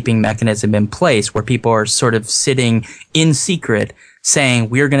gatekeeping mechanism in place where people are sort of sitting in secret saying,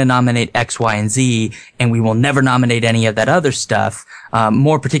 we're going to nominate X, Y, and Z, and we will never nominate any of that other stuff,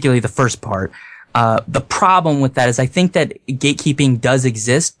 more particularly the first part. The problem with that is I think that gatekeeping does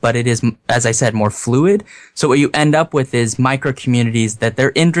exist, but it is, as I said, more fluid. So what you end up with is micro communities that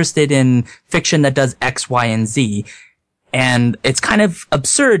they're interested in fiction that does X, Y, and Z. And it's kind of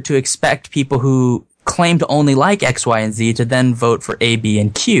absurd to expect people who claim to only like X, Y, and Z to then vote for A, B,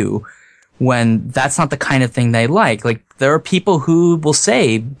 and Q, when that's not the kind of thing they like. Like, there are people who will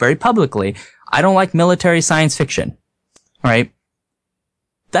say very publicly, I don't like military science fiction, right?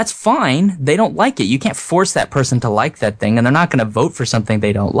 That's fine. They don't like it. You can't force that person to like that thing, and they're not going to vote for something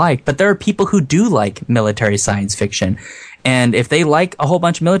they don't like. But there are people who do like military science fiction. And if they like a whole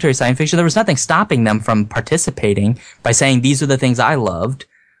bunch of military science fiction, there was nothing stopping them from participating by saying, these are the things I loved.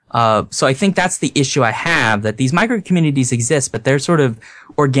 So I think that's the issue I have, that these micro communities exist, but they're sort of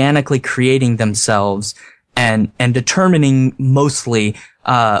organically creating themselves and determining mostly,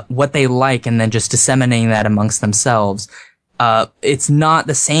 what they like, and then just disseminating that amongst themselves. It's not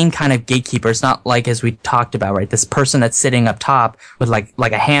the same kind of gatekeeper. It's not like, as we talked about, right? This person that's sitting up top with like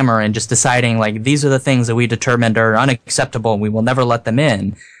a hammer and just deciding, like, these are the things that we determined are unacceptable and we will never let them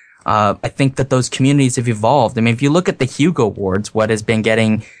in. I think that those communities have evolved. I mean, if you look at the Hugo Awards, what has been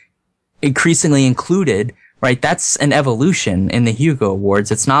getting increasingly included, right? That's an evolution in the Hugo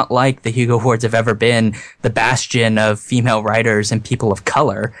Awards. It's not like the Hugo Awards have ever been the bastion of female writers and people of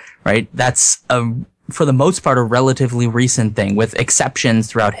color, right? That's for the most part, a relatively recent thing, with exceptions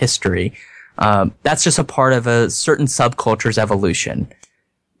throughout history. That's just a part of a certain subculture's evolution.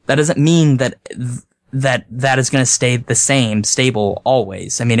 That doesn't mean that that is going to stay the same, stable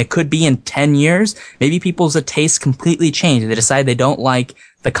always. I mean, it could be in 10 years, maybe people's taste completely change. They decide they don't like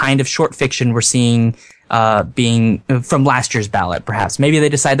the kind of short fiction we're seeing, being from last year's ballot, perhaps. Maybe they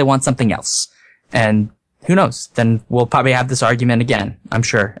decide they want something else. And who knows? Then we'll probably have this argument again, I'm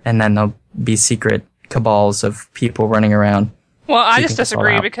sure. And then there'll be secret cabals of people running around. Well, I just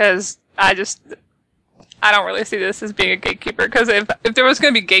disagree because I don't really see this as being a gatekeeper. Because if there was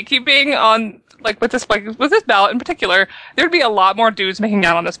going to be gatekeeping on, with this ballot in particular, there would be a lot more dudes making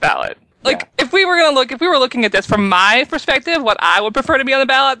out on this ballot. If we were looking at this from my perspective, what I would prefer to be on the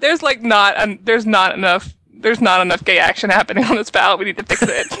ballot, there's not enough gay action happening on this ballot. We need to fix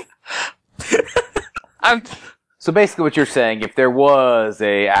it. So basically what you're saying, if there was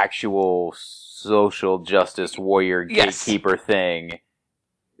a actual social justice warrior gatekeeper thing,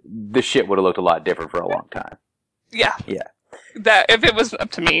 the shit would have looked a lot different for a long time. Yeah. Yeah. That if it was up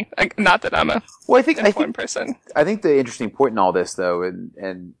to me, not that I'm a important person. I think the interesting point in all this, though,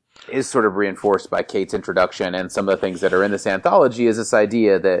 and is sort of reinforced by Kate's introduction and some of the things that are in this anthology, is this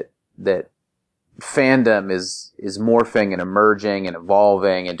idea that fandom is morphing and emerging and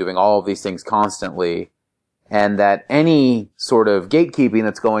evolving and doing all of these things constantly, and that any sort of gatekeeping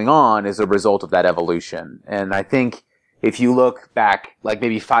that's going on is a result of that evolution. And I think if you look back,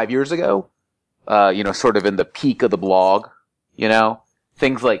 maybe 5 years ago, sort of in the peak of the blog,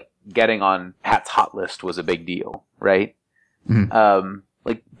 things like getting on Pat's hot list was a big deal, right? Mm-hmm.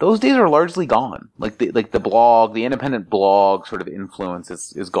 Those days are largely gone. The blog, the independent blog sort of influence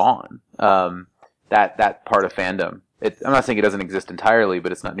is gone. That part of fandom. I'm not saying it doesn't exist entirely,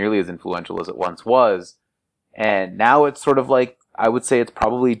 but it's not nearly as influential as it once was. And now it's sort of I would say it's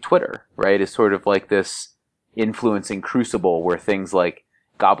probably Twitter, right? It's sort of this influencing crucible where things like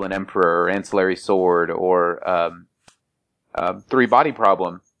Goblin Emperor or Ancillary Sword or Three Body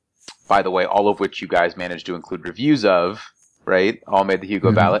Problem, by the way, all of which you guys managed to include reviews of, right? All made the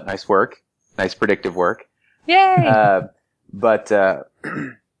Hugo ballot. Nice work. Nice predictive work. Yay! But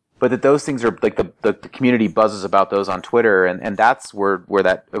that those things are the community buzzes about those on Twitter, and that's where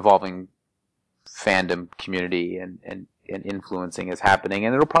that evolving fandom community and influencing is happening,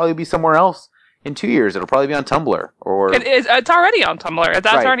 and it'll probably be somewhere else in 2 years. It'll probably be on Tumblr, or it's already on Tumblr.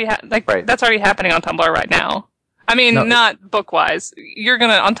 That's already that's already happening on Tumblr right now. I mean, not book wise.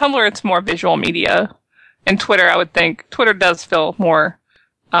 On Tumblr, it's more visual media, and Twitter, I would think Twitter does feel more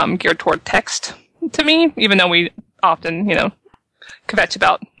geared toward text to me, even though we often kvetch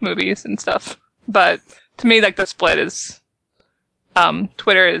about movies and stuff. But to me, the split is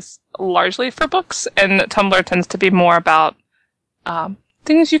Twitter is largely for books, and Tumblr tends to be more about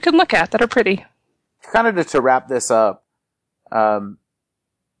things you can look at that are pretty. Kind of to wrap this up,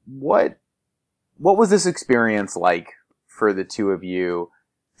 what was this experience like for the two of you?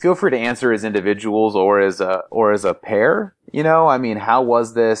 Feel free to answer as individuals or as a pair. I mean, how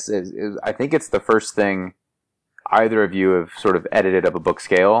was this? I think it's the first thing either of you have sort of edited up a book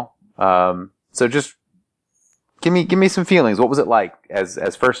scale. So just give me some feelings. What was it like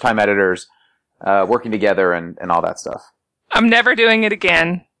as first time editors working together and all that stuff? I'm never doing it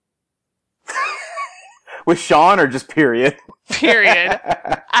again. With Sean, or just period? Period.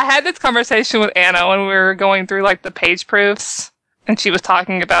 I had this conversation with Anna when we were going through the page proofs, and she was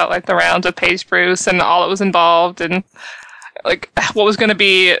talking about the rounds of page proofs and all that was involved, and what was going to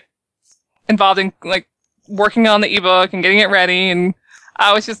be involved in working on the ebook and getting it ready. And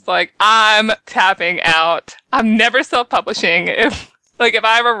I was just I'm tapping out. I'm never self-publishing. If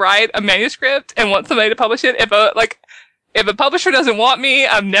I ever write a manuscript and want somebody to publish it, if a publisher doesn't want me,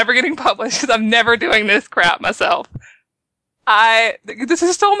 I'm never getting published because I'm never doing this crap myself. This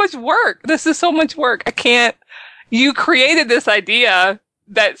is so much work. I can't. You created this idea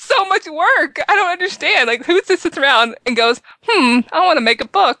that's so much work. I don't understand. Who sits around and goes, I want to make a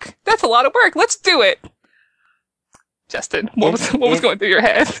book. That's a lot of work. Let's do it. Justin, what was going through your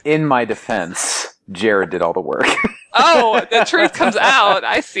head? In my defense, Jared did all the work. Oh, the truth comes out.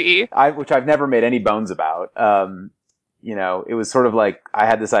 I see. Which I've never made any bones about. It was sort of I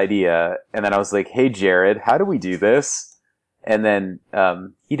had this idea, and then I was like, hey, Jared, how do we do this? And then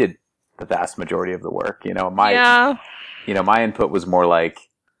he did the vast majority of the work. My input was more I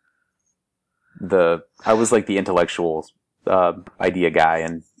was the intellectual idea guy,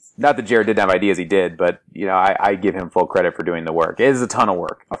 and not that Jared didn't have ideas, he did, but I give him full credit for doing the work. It is a ton of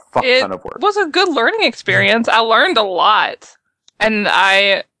work, ton of work. It was a good learning experience. I learned a lot, and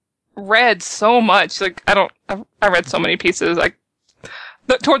I read so much. I read so many pieces.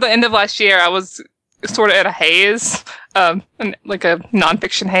 Toward the end of last year, I was sort of at a haze, a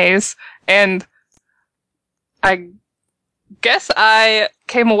nonfiction haze, and I guess I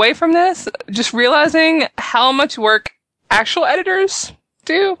came away from this just realizing how much work actual editors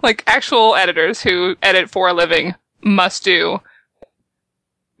do. Like, actual editors who edit for a living must do.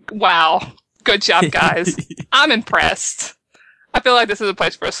 Wow. Good job, guys. I'm impressed. I feel like this is a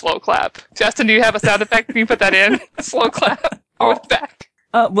place for a slow clap. Justin, do you have a sound effect? Can you put that in? Slow clap. Oh, it's back.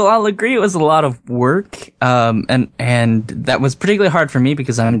 Well, I'll agree it was a lot of work, and that was particularly hard for me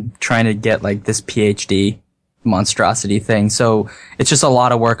because I'm trying to get like this PhD monstrosity thing. So it's just a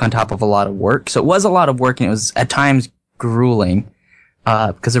lot of work on top of a lot of work. So it was a lot of work, and it was at times grueling,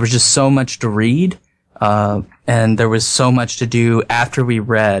 because there was just so much to read, and there was so much to do after we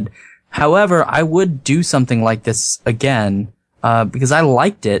read. However, I would do something like this again, because I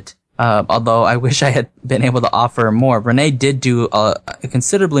liked it. Although I wish I had been able to offer more. Renee did do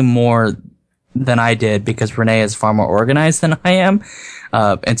considerably more than I did because Renee is far more organized than I am.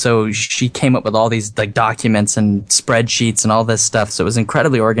 And so she came up with all these like documents and spreadsheets and all this stuff. So it was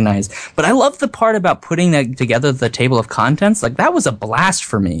incredibly organized. But I love the part about putting that together, the table of contents. Like that was a blast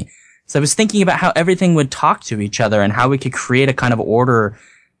for me. So I was thinking about how everything would talk to each other and how we could create a kind of order,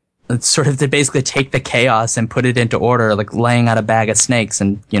 sort of to basically take the chaos and put it into order, like laying out a bag of snakes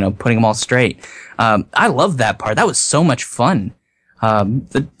and, putting them all straight. I love that part. That was so much fun.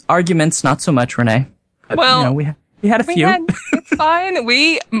 The arguments, not so much, Renee. But, well, we had a few. It's fine.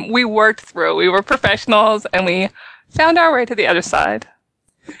 We worked through. We were professionals and we found our way to the other side.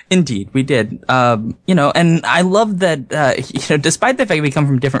 Indeed, we did. And I love that, despite the fact we come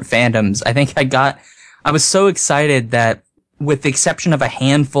from different fandoms, I think I was so excited that with the exception of a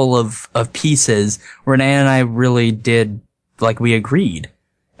handful of pieces, Renee and I really did, like, we agreed.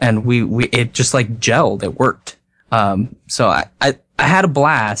 And it just, like, gelled. It worked. So I had a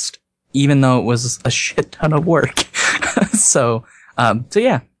blast, even though it was a shit ton of work. So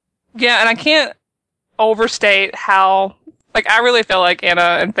yeah. Yeah, and I can't overstate how, like, I really feel like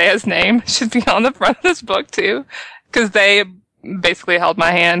Anna and Thea's name should be on the front of this book, too. Because they basically held my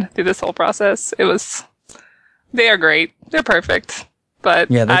hand through this whole process. They are great. They're perfect. But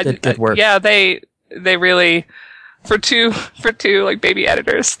yeah, they did good work. Yeah, they really, for two like baby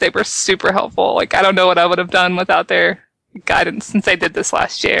editors, they were super helpful. Like, I don't know what I would have done without their guidance since they did this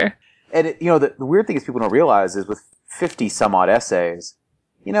last year. And the weird thing is people don't realize is with 50 some odd essays,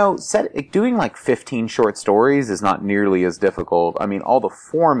 doing like 15 short stories is not nearly as difficult. I mean, all the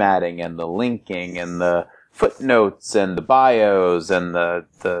formatting and the linking and the footnotes and the bios and the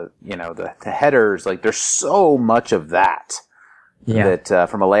headers, like there's so much of that. Yeah. That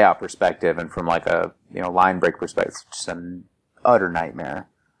from a layout perspective and from like a line break perspective, it's just an utter nightmare.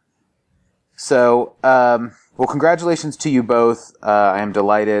 So, well, congratulations to you both. I am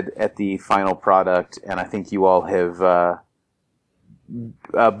delighted at the final product, and I think you all have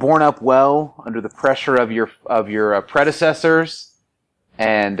borne up well under the pressure of your predecessors.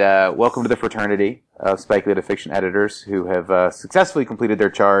 And welcome to the fraternity of speculative fiction editors who have successfully completed their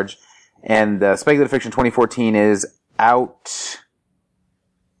charge. And Speculative Fiction 2014 is out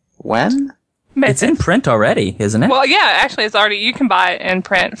when? It's in print already, isn't it? Well, yeah, actually, it's already. You can buy it in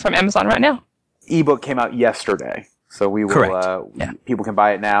print from Amazon right now. Ebook came out yesterday, so we will. Correct. People can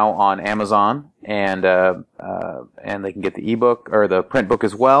buy it now on Amazon, and they can get the ebook or the print book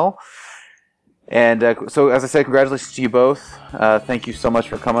as well. And so, as I said, congratulations to you both. Thank you so much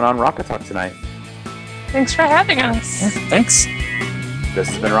for coming on Rocket Talk tonight. Thanks for having us. Yeah, thanks. This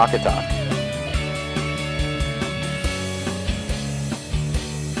has been Rocket Talk.